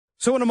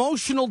So an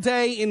emotional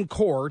day in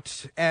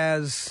court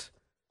as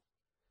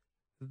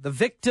the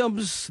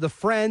victims, the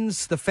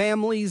friends, the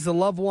families, the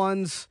loved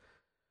ones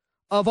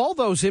of all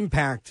those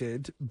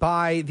impacted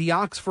by the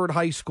Oxford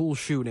High School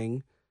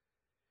shooting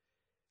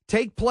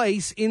take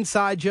place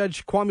inside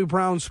Judge Kwame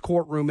Brown's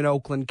courtroom in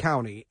Oakland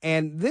County.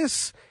 And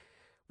this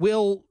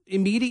will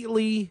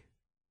immediately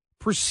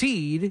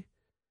precede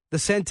the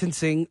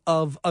sentencing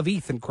of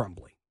Ethan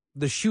Crumbley,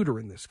 the shooter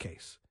in this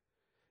case.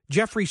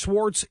 Jeffery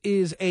Schwarz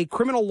is a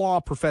criminal law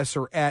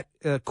professor at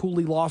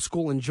Cooley Law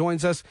School and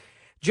joins us.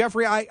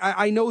 Jeffrey,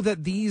 I know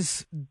that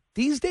these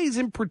days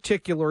in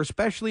particular,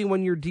 especially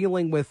when you're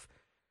dealing with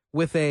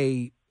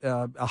a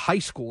high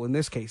school in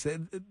this case,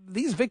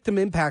 these victim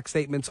impact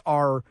statements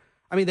are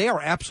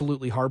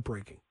absolutely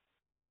heartbreaking.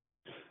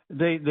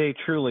 They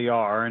truly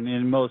are, and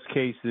in most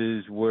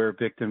cases where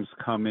victims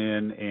come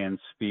in and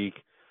speak,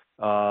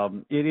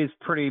 it is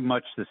pretty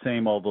much the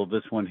same, although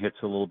this one hits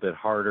a little bit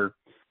harder.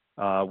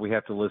 We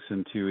have to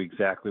listen to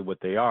exactly what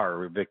they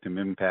are, victim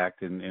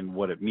impact, and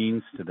what it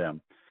means to them.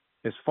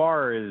 As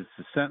far as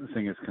the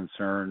sentencing is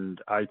concerned,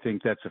 I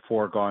think that's a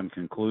foregone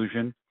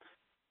conclusion.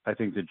 I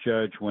think the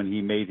judge, when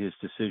he made his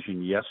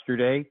decision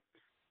yesterday,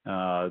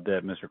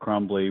 that Mr.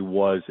 Crumbley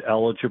was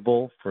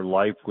eligible for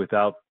life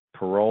without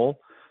parole,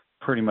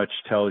 pretty much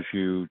tells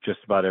you just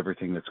about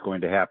everything that's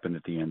going to happen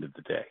at the end of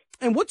the day.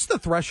 And what's the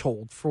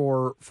threshold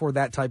for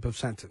that type of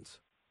sentence?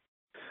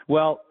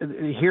 Well,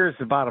 here's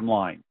the bottom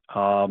line.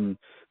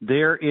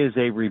 There is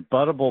a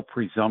rebuttable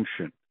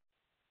presumption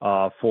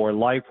for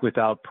life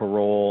without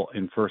parole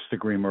in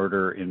first-degree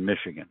murder in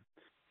Michigan.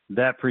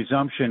 That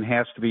presumption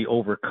has to be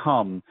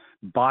overcome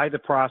by the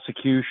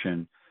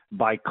prosecution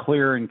by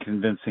clear and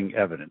convincing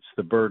evidence.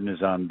 The burden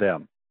is on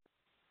them.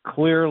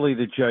 Clearly,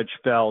 the judge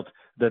felt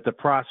that the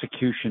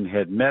prosecution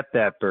had met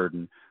that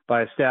burden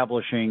by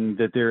establishing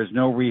that there is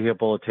no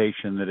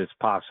rehabilitation that is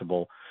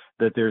possible,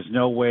 that there's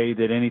no way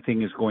that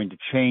anything is going to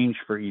change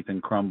for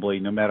Ethan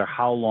Crumbley, no matter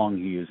how long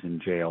he is in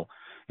jail.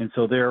 And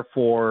so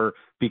therefore,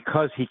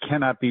 because he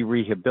cannot be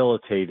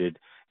rehabilitated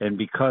and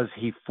because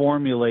he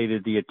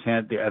formulated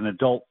an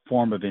adult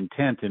form of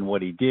intent in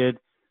what he did,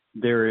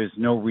 there is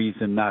no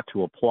reason not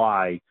to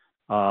apply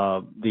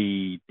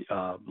the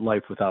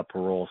life without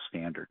parole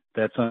standard.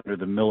 That's under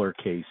the Miller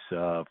case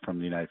from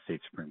the United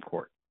States Supreme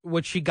Court.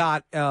 What she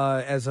got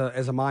as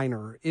a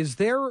minor. Is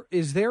there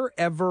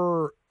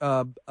ever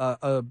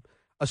a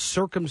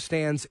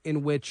circumstance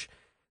in which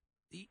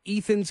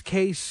Ethan's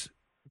case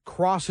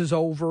crosses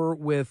over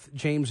with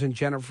James and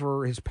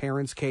Jennifer, his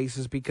parents'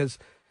 cases? Because,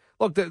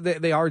 look,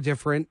 they are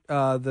different.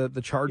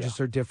 The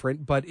charges are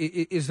different. But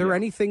is there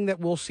anything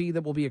that we'll see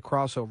that will be a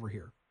crossover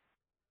here?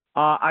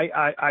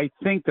 I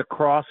think the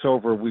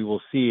crossover we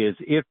will see is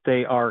if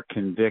they are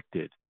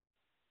convicted,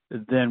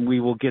 then we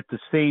will get the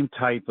same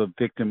type of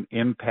victim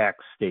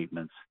impact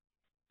statements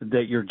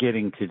that you're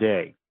getting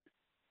today.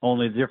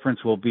 Only the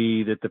difference will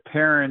be that the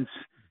parents,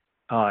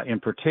 in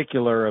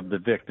particular of the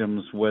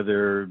victims,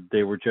 whether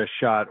they were just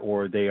shot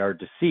or they are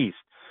deceased,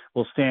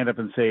 will stand up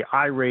and say,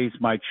 I raised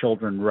my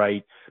children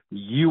right.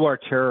 You are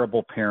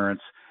terrible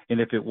parents. And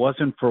if it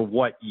wasn't for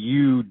what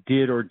you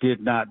did or did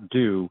not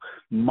do,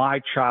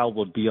 my child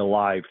would be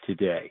alive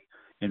today.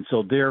 And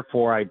so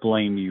therefore I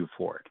blame you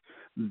for it.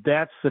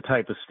 That's the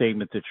type of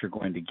statement that you're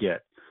going to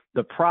get.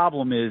 The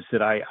problem is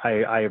that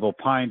I have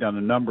opined on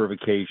a number of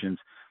occasions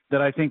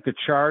that I think the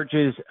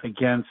charges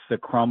against the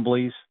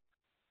Crumbleys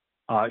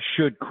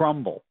should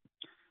crumble.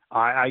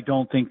 I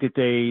don't think that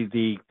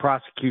the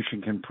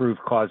prosecution can prove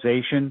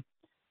causation.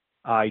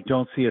 I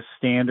don't see a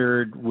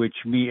standard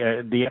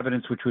the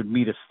evidence which would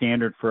meet a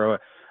standard for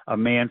a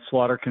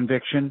manslaughter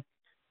conviction,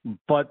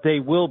 but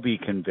they will be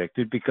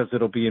convicted because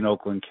it'll be in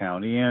Oakland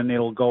County and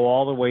it'll go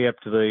all the way up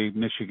to the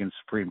Michigan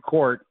Supreme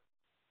Court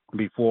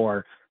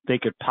before they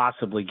could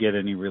possibly get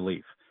any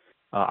relief.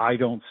 I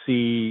don't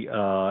see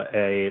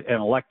an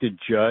elected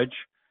judge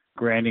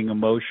granting a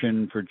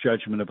motion for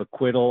judgment of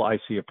acquittal. I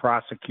see a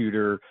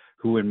prosecutor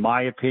who, in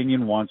my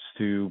opinion, wants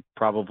to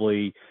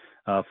probably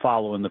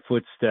follow in the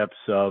footsteps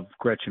of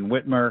Gretchen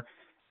Whitmer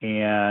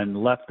and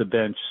left the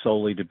bench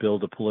solely to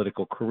build a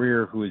political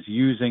career, who is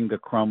using the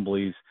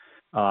Crumbleys,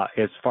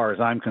 as far as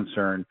I'm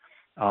concerned,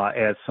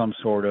 as some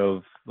sort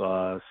of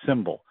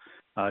symbol.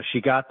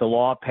 She got the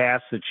law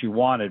passed that she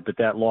wanted, but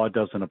that law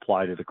doesn't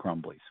apply to the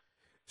Crumbleys.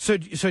 So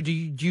do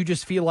you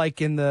just feel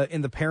like in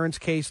the parents'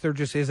 case there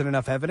just isn't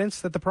enough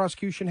evidence that the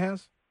prosecution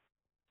has?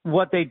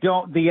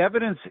 The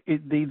evidence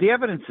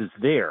is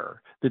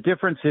there. The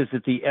difference is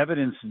that the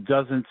evidence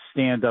doesn't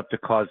stand up to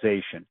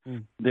causation.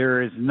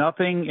 There is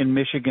nothing in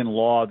Michigan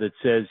law that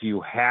says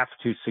you have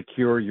to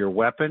secure your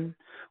weapon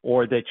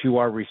or that you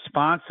are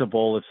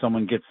responsible if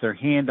someone gets their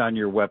hand on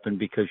your weapon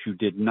because you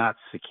did not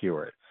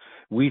secure it.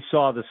 We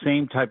saw the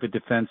same type of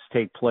defense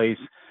take place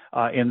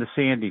in the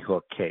Sandy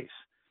Hook case,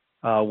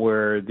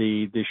 where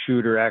the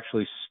shooter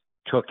actually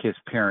took his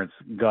parents'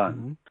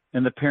 gun,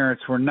 and the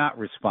parents were not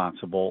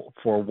responsible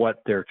for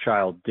what their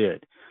child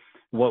did.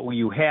 What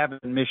you have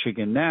in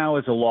Michigan now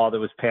is a law that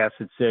was passed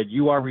that said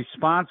you are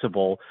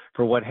responsible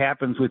for what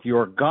happens with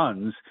your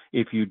guns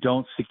if you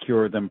don't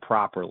secure them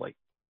properly.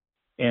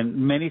 And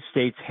many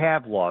states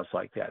have laws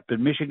like that, but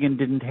Michigan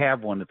didn't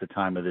have one at the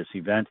time of this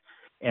event.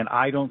 And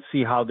I don't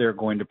see how they're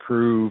going to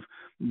prove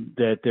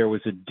that there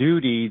was a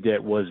duty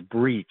that was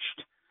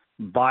breached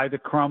by the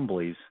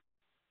Crumbleys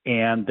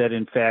and that,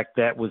 in fact,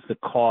 that was the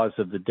cause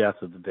of the death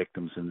of the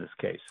victims in this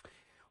case.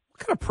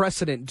 What kind of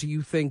precedent do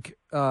you think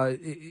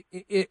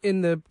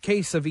in the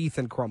case of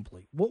Ethan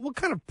Crumbley? What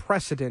kind of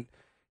precedent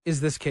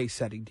is this case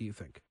setting, do you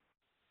think?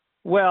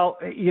 Well,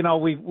 you know,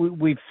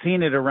 we've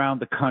seen it around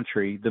the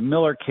country. The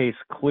Miller case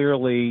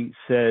clearly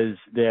says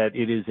that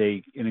it is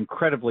an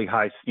incredibly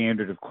high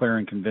standard of clear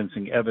and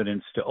convincing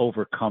evidence to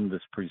overcome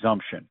this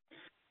presumption.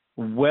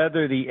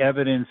 Whether the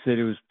evidence that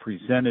was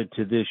presented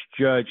to this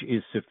judge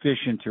is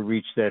sufficient to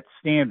reach that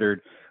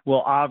standard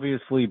will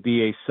obviously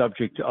be a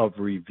subject of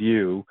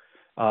review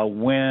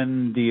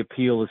when the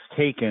appeal is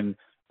taken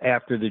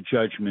after the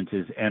judgment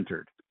is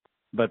entered.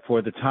 But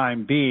for the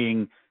time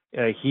being,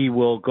 he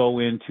will go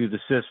into the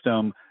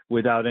system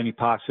without any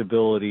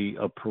possibility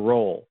of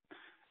parole.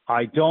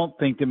 I don't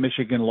think the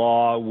Michigan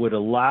law would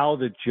allow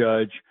the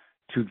judge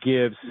to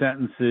give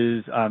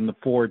sentences on the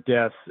 4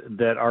 deaths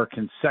that are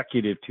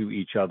consecutive to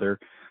each other.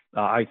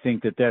 I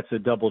think that that's a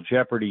double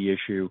jeopardy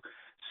issue.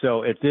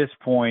 So at this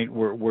point,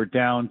 we're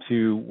down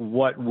to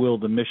what will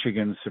the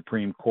Michigan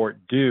Supreme Court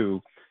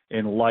do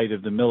in light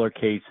of the Miller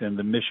case and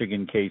the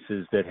Michigan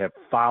cases that have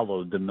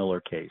followed the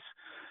Miller case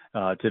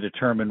to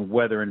determine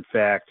whether, in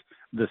fact,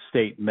 the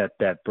state met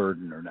that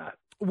burden or not.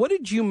 What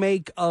did you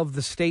make of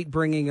the state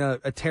bringing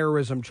a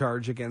terrorism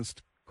charge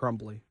against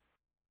Crumbley?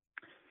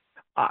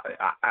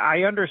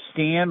 I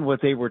understand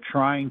what they were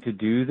trying to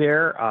do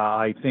there.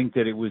 I think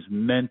that it was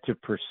meant to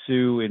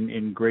pursue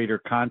in greater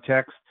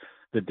context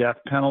the death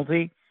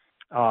penalty.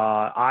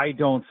 I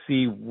don't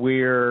see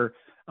where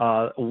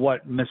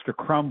what Mr.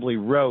 Crumbley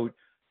wrote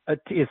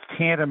is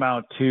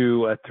tantamount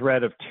to a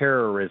threat of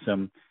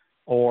terrorism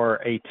or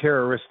a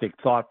terroristic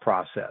thought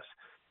process.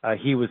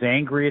 He was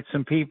angry at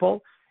some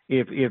people.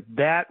 If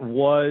that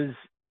was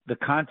the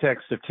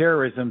context of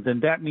terrorism, then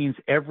that means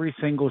every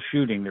single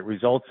shooting that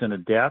results in a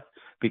death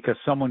because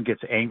someone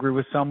gets angry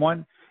with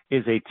someone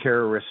is a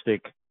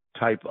terroristic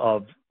type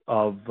of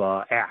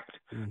act.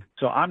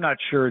 So I'm not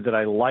sure that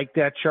I like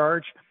that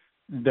charge.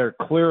 There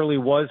clearly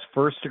was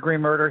first-degree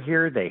murder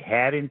here. They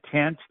had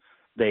intent.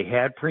 They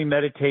had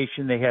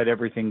premeditation. They had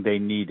everything they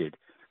needed.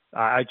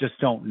 I just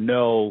don't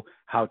know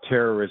how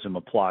terrorism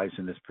applies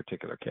in this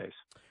particular case.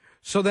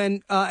 So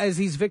then, as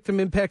these victim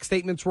impact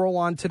statements roll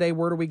on today,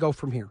 where do we go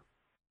from here?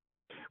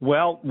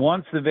 Well,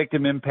 once the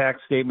victim impact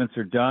statements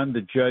are done,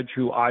 the judge,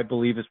 who I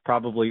believe has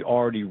probably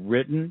already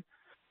written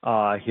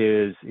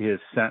his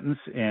sentence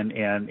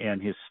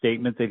and his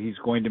statement that he's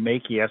going to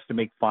make, he has to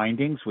make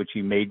findings, which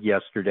he made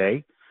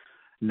yesterday.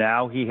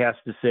 Now he has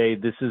to say,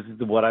 this is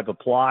what I've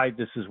applied,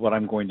 this is what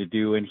I'm going to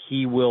do, and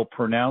he will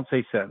pronounce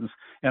a sentence,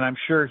 and I'm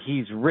sure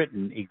he's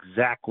written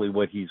exactly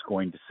what he's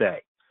going to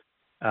say.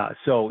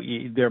 So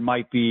there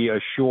might be a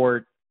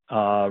short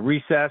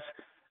recess,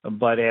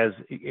 but as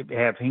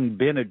having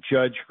been a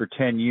judge for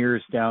 10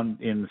 years down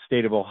in the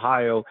state of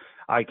Ohio,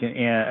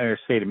 or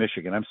state of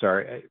Michigan, I'm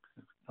sorry,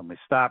 let me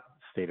stop.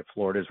 State of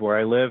Florida is where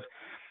I live.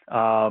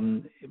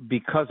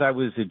 Because I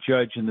was a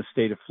judge in the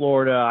state of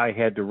Florida, I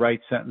had to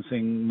write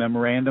sentencing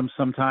memorandums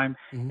sometime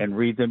and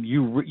read them.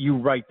 You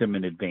write them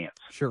in advance.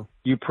 Sure.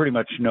 You pretty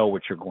much know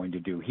what you're going to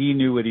do. He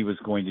knew what he was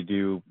going to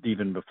do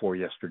even before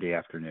yesterday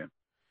afternoon.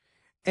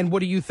 And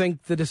what do you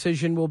think the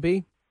decision will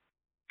be?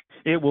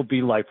 It will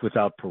be life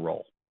without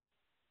parole.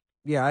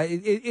 Yeah,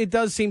 it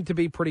does seem to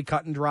be pretty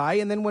cut and dry.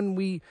 And then when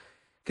we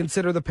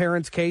consider the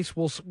parents' case,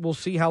 we'll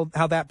see how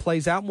that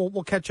plays out. And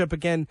we'll catch up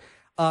again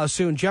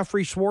soon.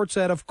 Jeffery Schwarz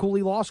out of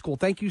Cooley Law School,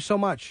 thank you so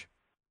much.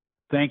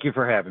 Thank you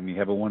for having me.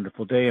 Have a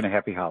wonderful day and a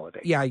happy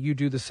holiday. Yeah, you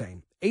do the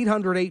same.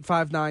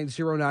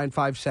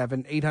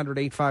 800-859-0957,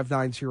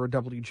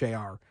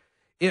 800-859-0WJR.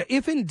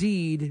 If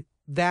indeed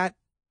that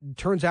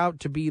turns out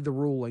to be the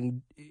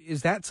ruling,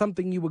 is that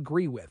something you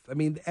agree with? I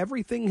mean,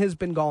 everything has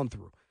been gone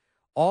through.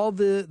 All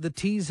the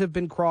T's have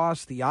been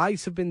crossed, the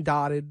I's have been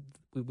dotted.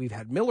 We've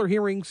had Miller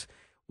hearings.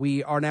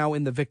 We are now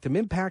in the victim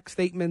impact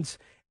statements,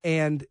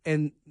 and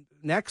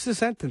next is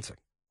sentencing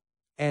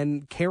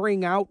and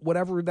carrying out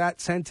whatever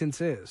that sentence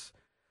is.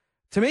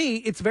 To me,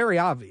 it's very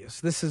obvious.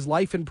 This is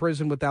life in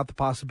prison without the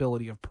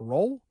possibility of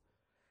parole,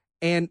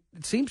 and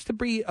it seems to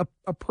be a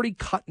pretty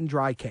cut and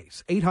dry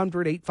case.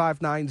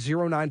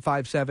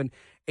 800-859-0957,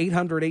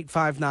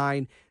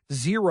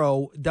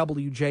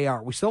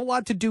 800-859-0WJR. We still have a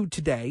lot to do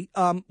today.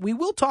 We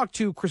will talk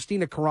to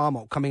Christina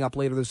Caramo coming up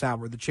later this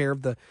hour, the chair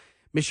of the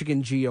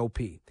Michigan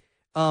GOP.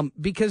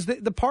 Because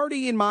the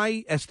party, in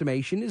my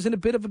estimation, is in a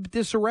bit of a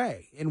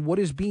disarray in what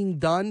is being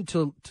done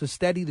to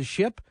steady the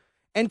ship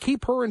and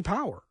keep her in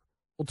power.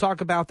 We'll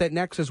talk about that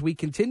next as we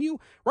continue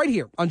right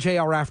here on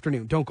JR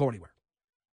Afternoon. Don't go anywhere.